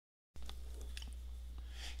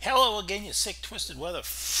Hello again, you sick, twisted weather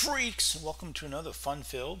freaks, and welcome to another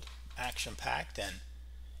fun-filled, action-packed, and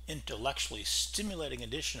intellectually stimulating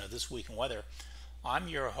edition of This Week in Weather. I'm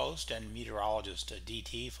your host and meteorologist,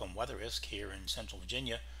 DT from Weather Risk here in Central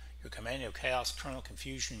Virginia, your commander of chaos, kernel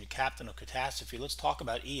confusion, your captain of catastrophe. Let's talk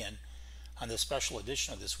about Ian on this special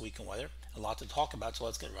edition of This Week in Weather. A lot to talk about, so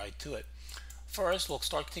let's get right to it. First, we'll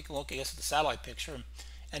start taking a look, at the satellite picture.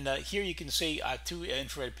 And here you can see two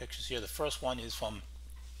infrared pictures here. The first one is from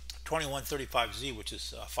 2135Z, which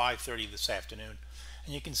is 5:30 this afternoon,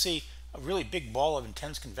 and you can see a really big ball of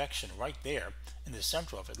intense convection right there in the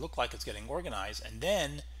center of it. It looked like it's getting organized, and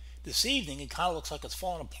then this evening it kind of looks like it's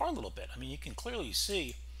falling apart a little bit. I mean, you can clearly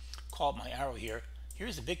see, call up my arrow here,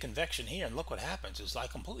 here's the big convection here, and look what happens, it's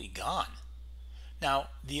like completely gone. Now,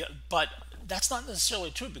 but that's not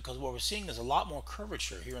necessarily true, because what we're seeing is a lot more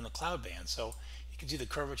curvature here in the cloud band. So you can see the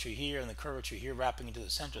curvature here and the curvature here wrapping into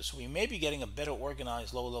the center. So we may be getting a better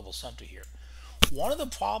organized low-level center here. One of the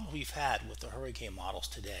problems we've had with the hurricane models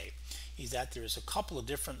today is that there's a couple of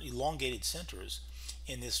different elongated centers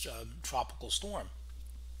in this tropical storm.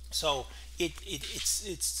 So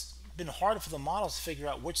it's been harder for the models to figure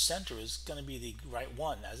out which center is going to be the right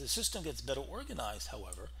one. As the system gets better organized,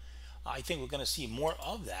 however, I think we're going to see more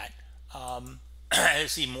of that.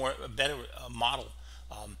 See a better model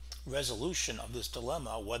resolution of this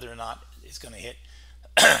dilemma, whether or not it's going to hit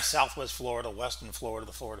Southwest Florida, Western Florida,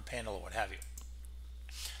 the Florida Panhandle, or what have you.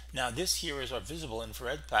 Now, this here is our visible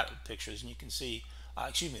infrared pictures, and you can see,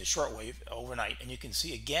 the shortwave overnight, and you can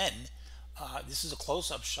see again, this is a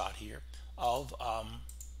close-up shot here of,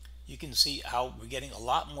 you can see how we're getting a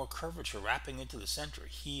lot more curvature wrapping into the center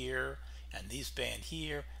here, and this band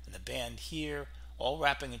here, and the band here, all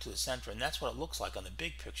wrapping into the center, and that's what it looks like on the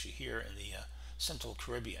big picture here in the Central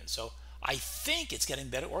Caribbean. So I think it's getting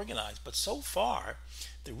better organized, but so far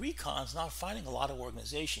the recon's not finding a lot of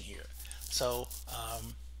organization here. So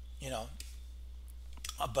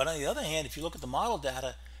but on the other hand, if you look at the model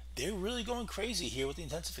data, they're really going crazy here with the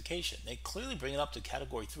intensification. They clearly bring it up to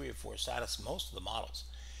category 3 or 4 status, most of the models.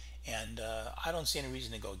 And I don't see any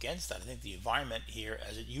reason to go against that. I think the environment here,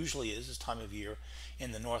 as it usually is this time of year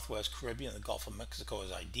in the Northwest Caribbean, the Gulf of Mexico,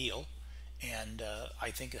 is ideal. And I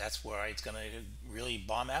think that's where it's going to really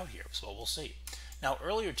bomb out here. So we'll see. Now,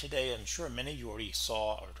 earlier today, I'm sure many of you already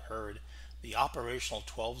saw or heard the operational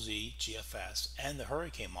 12Z GFS and the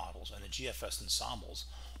hurricane models and the GFS ensembles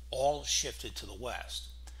all shifted to the west.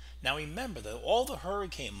 Now, remember that all the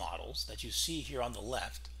hurricane models that you see here on the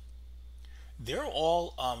left, they're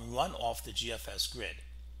all run off the GFS grid.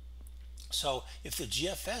 So if the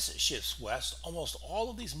GFS shifts west, almost all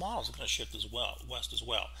of these models are going to shift as well, west as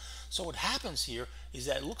well. So what happens here is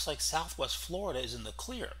that it looks like Southwest Florida is in the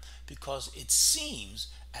clear, because it seems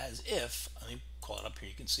as if, let me call it up here,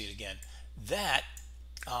 you can see it again, that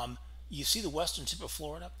you see the western tip of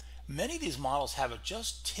Florida. Many of these models have it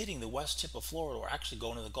just hitting the west tip of Florida, or actually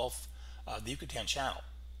going to the Gulf, the Yucatan Channel.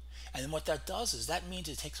 And then what that does is that means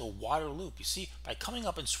it takes a wider loop. You see, by coming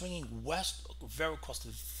up and swinging west, very close to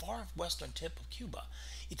the far western tip of Cuba,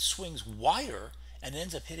 it swings wider and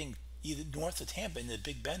ends up hitting either north of Tampa in the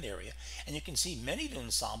Big Bend area. And you can see many of the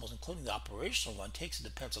ensembles, including the operational one, takes it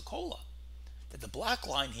to Pensacola. That the black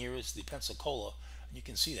line here is the Pensacola, and you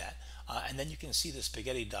can see that. And then you can see the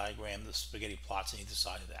spaghetti diagram, the spaghetti plots on either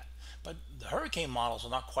side of that. But the hurricane models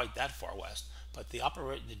are not quite that far west, but the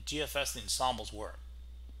GFS and the ensembles were.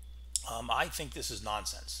 I think this is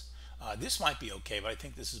nonsense. This might be okay, but I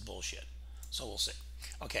think this is bullshit. So we'll see.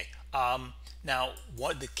 Okay. Now,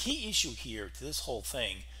 what the key issue here to this whole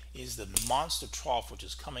thing is the monster trough, which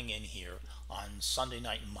is coming in here on Sunday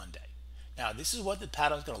night and Monday. Now, this is what the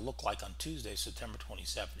pattern is going to look like on Tuesday, September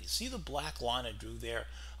 27th. You see the black line I drew there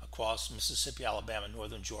across Mississippi, Alabama,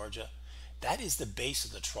 northern Georgia? That is the base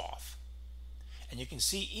of the trough. And you can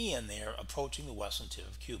see Ian there approaching the western tip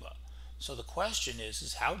of Cuba. So the question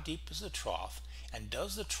is how deep is the trough, and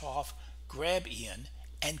does the trough grab Ian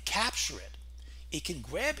and capture it? It can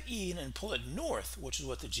grab Ian and pull it north, which is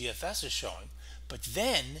what the GFS is showing, but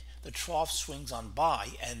then the trough swings on by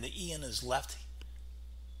and the Ian is left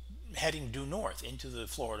heading due north into the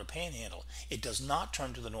Florida Panhandle. It does not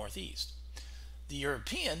turn to the northeast. The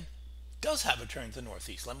European does have a turn to the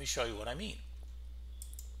northeast. Let me show you what I mean.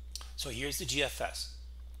 So here's the GFS.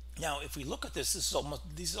 Now, if we look at this, this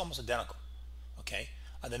is almost identical. Okay.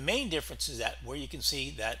 The main difference is that where you can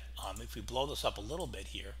see that if we blow this up a little bit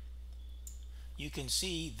here, you can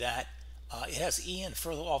see that it has Ian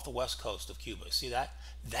further off the west coast of Cuba. See that?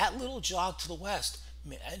 That little jog to the west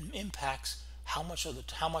impacts how much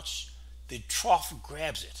the trough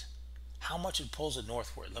grabs it, how much it pulls it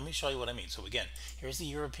northward. Let me show you what I mean. So again, here's the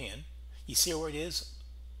European. You see where it is?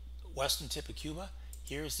 western tip of Cuba,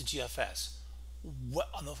 here is the GFS. What,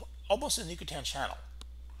 on the, almost in the Yucatan Channel.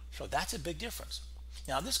 So that's a big difference.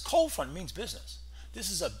 Now this cold front means business. This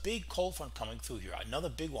is a big cold front coming through here, another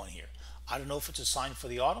big one here. I don't know if it's a sign for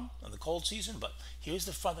the autumn and the cold season, but here's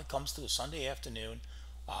the front that comes through Sunday afternoon.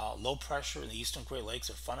 Low pressure in the eastern Great Lakes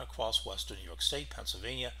are front across western New York State,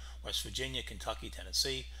 Pennsylvania, West Virginia, Kentucky,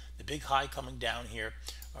 Tennessee. The big high coming down here,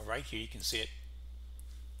 right here, you can see it.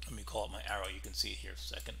 Let me call up my arrow. You can see it here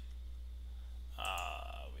for a second.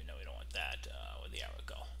 We don't want that. Where'd the arrow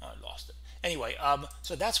go? Oh, I lost it. Anyway,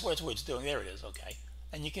 so that's what it's doing. There it is. Okay,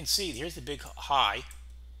 and you can see here's the big high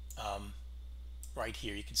right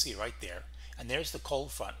here. You can see it right there, and there's the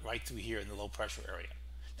cold front right through here in the low pressure area.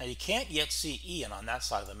 Now you can't yet see Ian on that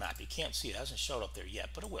side of the map. You can't see it. It hasn't showed up there yet,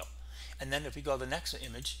 but it will. And then if we go to the next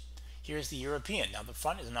image, here's the European. Now the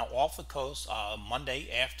front is now off the coast Monday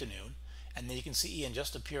afternoon, and then you can see Ian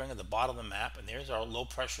just appearing at the bottom of the map, and there's our low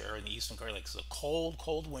pressure area in the eastern Great Lakes. It's a cold,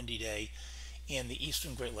 cold, windy day in the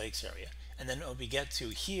eastern Great Lakes area. And then when we get to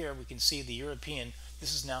here, we can see the European.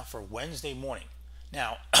 This is now for Wednesday morning.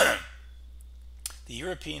 Now, the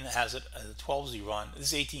European has it a 12Z run.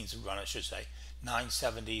 This is 18Z run, I should say.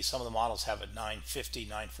 970. Some of the models have it 950,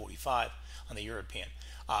 945 on the European.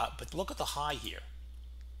 But look at the high here.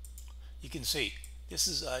 You can see this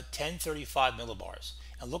is 1035 millibars.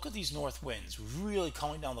 And look at these north winds really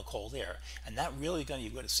coming down the cold air. And that really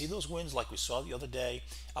you're going to see those winds like we saw the other day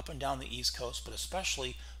up and down the East Coast, but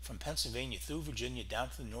especially from Pennsylvania through Virginia down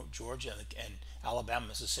to Georgia and Alabama,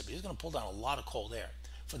 Mississippi. It's going to pull down a lot of cold air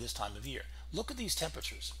for this time of year. Look at these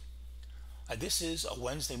temperatures. This is a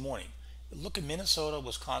Wednesday morning. Look at Minnesota,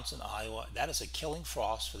 Wisconsin, Iowa. That is a killing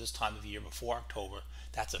frost for this time of year before October.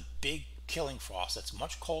 That's a big killing frost. That's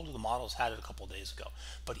much colder. The models had it a couple of days ago.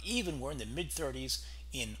 But even we're in the mid-30s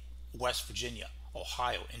in West Virginia,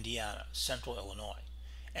 Ohio, Indiana, central Illinois.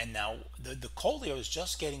 And now the cold air is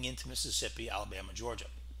just getting into Mississippi, Alabama, Georgia.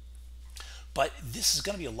 But this is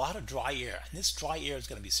going to be a lot of dry air. And this dry air is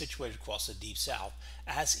going to be situated across the deep south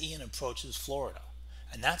as Ian approaches Florida.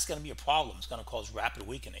 And that's going to be a problem. It's going to cause rapid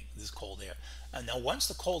weakening, this cold air. And now once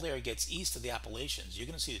the cold air gets east of the Appalachians, you're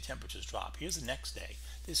going to see the temperatures drop. Here's the next day.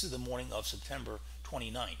 This is the morning of September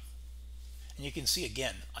 29th. And you can see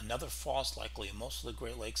again, another frost likely in most of the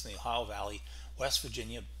Great Lakes in the Ohio Valley, West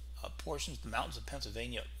Virginia, portions of the mountains of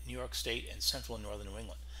Pennsylvania, New York State, and central and northern New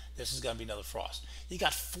England. This is going to be another frost. You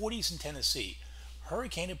got 40s in Tennessee.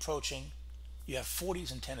 Hurricane approaching, you have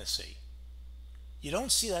 40s in Tennessee. You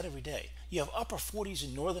don't see that every day. You have upper 40s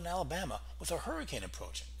in northern Alabama with a hurricane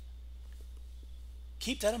approaching.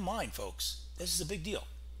 Keep that in mind, folks. This is a big deal.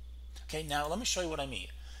 Okay, now let me show you what I mean.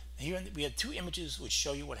 Here we have two images which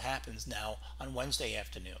show you what happens now on Wednesday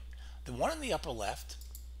afternoon. The one in the upper left,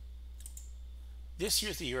 this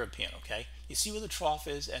here's the European, okay? You see where the trough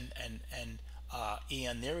is and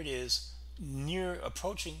there it is near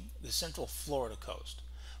approaching the central Florida coast.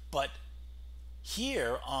 But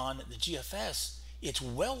here on the GFS, it's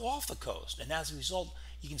well off the coast, and as a result,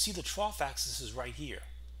 you can see the trough axis is right here.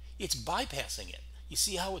 It's bypassing it. You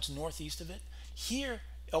see how it's northeast of it? Here,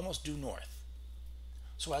 almost due north.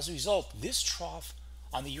 So as a result, this trough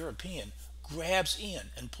on the European grabs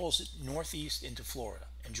in and pulls it northeast into Florida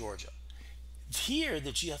and Georgia. Here,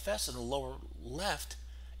 the GFS in the lower left,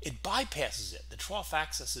 it bypasses it. The trough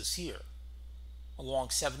axis is here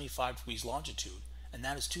along 75 degrees longitude, and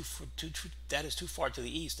that is too far to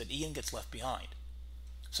the east that Ian gets left behind.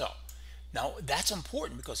 So now that's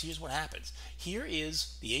important because here's what happens. Here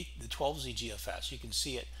is the 12Z GFS. You can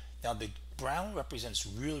see it. Now the brown represents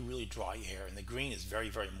really, really dry air, and the green is very,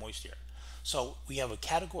 very moist air. So we have a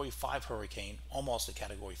Category 5 hurricane, almost a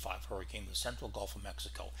Category 5 hurricane, the central Gulf of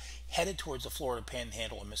Mexico, headed towards the Florida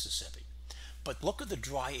Panhandle and Mississippi. But look at the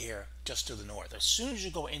dry air just to the north. As soon as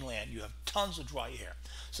you go inland, you have tons of dry air.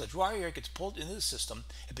 So the dry air gets pulled into the system.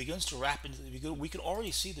 It begins to wrap into we can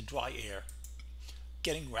already see the dry air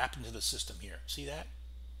getting wrapped into the system here. See that?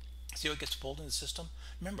 See how it gets pulled into the system?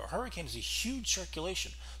 Remember, a hurricane is a huge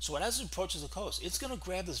circulation. So as it approaches the coast, it's going to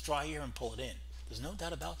grab this dry air and pull it in. There's no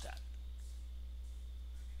doubt about that.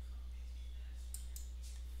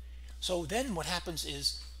 So then what happens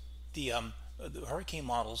is the hurricane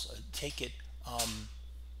models take it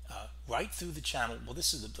right through the channel. Well,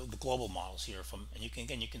 this is the global models here and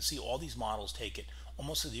you can see all these models take it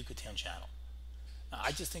almost to the Yucatan Channel. Now,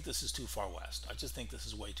 I just think this is too far west. I just think this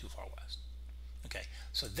is way too far west. Okay,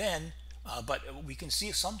 so then, but we can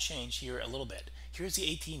see some change here a little bit. Here's the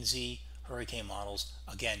 18Z hurricane models.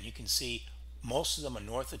 Again, you can see most of them are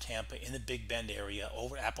north of Tampa in the Big Bend area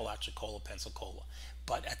over Apalachicola, Pensacola.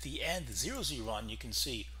 But at the end, the 0Z run, you can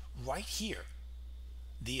see right here,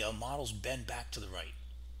 the models bend back to the right.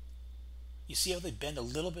 You see how they bend a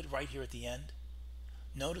little bit right here at the end?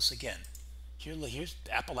 Notice again, here's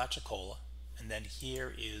Apalachicola, and then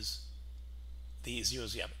here is the zero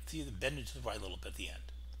Z. See, they bend it to the right a little bit at the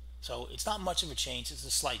end. So it's not much of a change, it's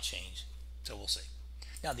a slight change. So we'll see.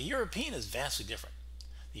 Now the European is vastly different.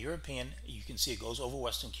 The European, you can see it goes over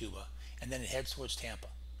western Cuba, and then it heads towards Tampa.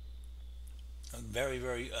 Very,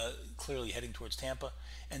 very clearly heading towards Tampa.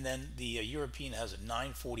 And then the European has a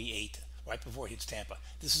 948 right before it hits Tampa.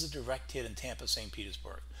 This is a direct hit in Tampa, St.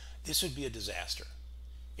 Petersburg. This would be a disaster.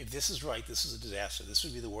 If this is right, this is a disaster. This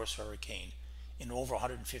would be the worst hurricane in over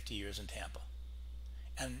 150 years in Tampa.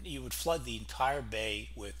 And you would flood the entire bay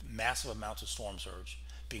with massive amounts of storm surge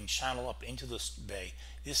being channeled up into this bay.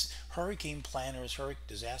 This hurricane planners,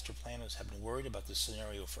 disaster planners have been worried about this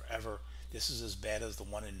scenario forever. This is as bad as the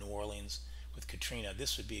one in New Orleans with Katrina.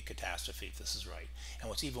 This would be a catastrophe if this is right. And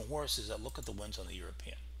what's even worse is that look at the winds on the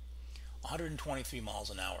European. 123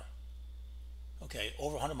 miles an hour. Okay,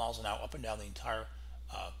 over 100 miles an hour up and down the entire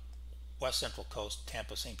west central coast,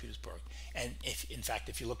 Tampa, St. Petersburg. And if, in fact,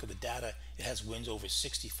 if you look at the data, it has winds over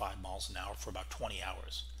 65 miles an hour for about 20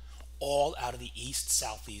 hours. All out of the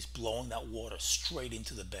east-southeast, blowing that water straight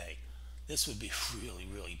into the bay. This would be really,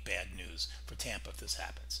 really bad news for Tampa if this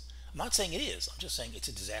happens. I'm not saying it is. I'm just saying it's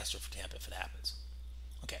a disaster for Tampa if it happens.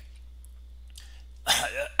 Okay.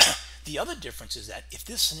 The other difference is that if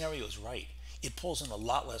this scenario is right, it pulls in a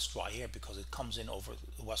lot less dry air because it comes in over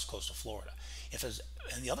the west coast of Florida. If it's,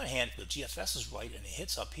 on the other hand, if the GFS is right and it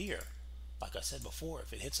hits up here, like I said before,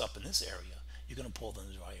 if it hits up in this area, you're going to pull in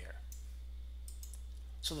the dry air.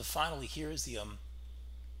 So then finally, here is the,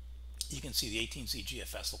 you can see the 18Z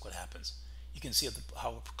GFS. Look what happens. You can see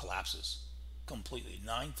how it collapses completely,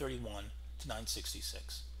 931 to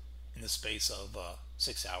 966 in the space of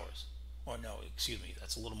 6 hours. Or no, excuse me,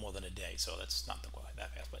 that's a little more than a day, so that's not quite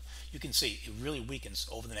that fast. But you can see it really weakens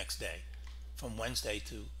over the next day, from Wednesday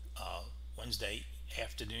to Wednesday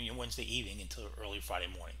afternoon, Wednesday evening until early Friday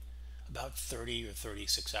morning, about 30 or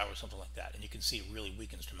 36 hours, something like that. And you can see it really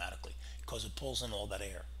weakens dramatically because it pulls in all that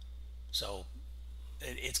air. So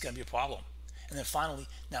it's going to be a problem. And then finally,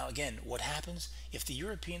 now again, what happens if the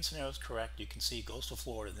European scenario is correct? You can see it goes to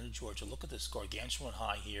Florida, then to Georgia. Look at this gargantuan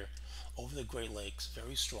high here over the Great Lakes,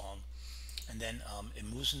 very strong. And then it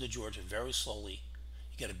moves into Georgia very slowly.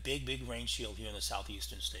 You get a big, big rain shield here in the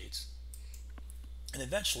southeastern states. And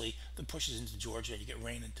eventually, it pushes into Georgia. You get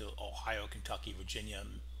rain into Ohio, Kentucky, Virginia,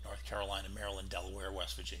 North Carolina, Maryland, Delaware,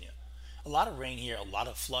 West Virginia. A lot of rain here, a lot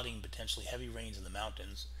of flooding, potentially heavy rains in the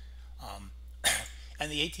mountains.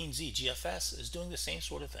 And the 18Z GFS is doing the same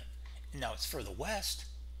sort of thing. Now, it's further west,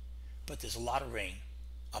 but there's a lot of rain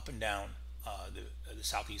up and down the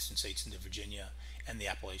southeastern states into Virginia and the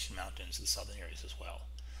Appalachian Mountains, the southern areas as well.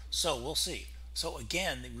 So we'll see. So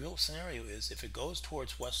again, the real scenario is if it goes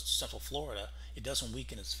towards west central Florida, it doesn't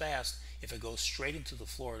weaken as fast. If it goes straight into the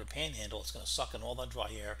Florida panhandle, it's going to suck in all that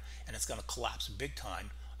dry air and it's going to collapse big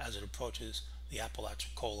time as it approaches the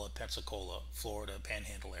Apalachicola, Pensacola, Florida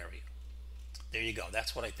panhandle area. There you go.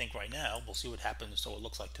 That's what I think right now. We'll see what happens. So it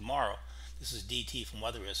looks like tomorrow. This is DT from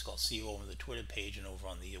Weather Risk. I'll see you over the Twitter page and over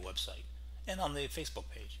on the website and on the Facebook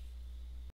page.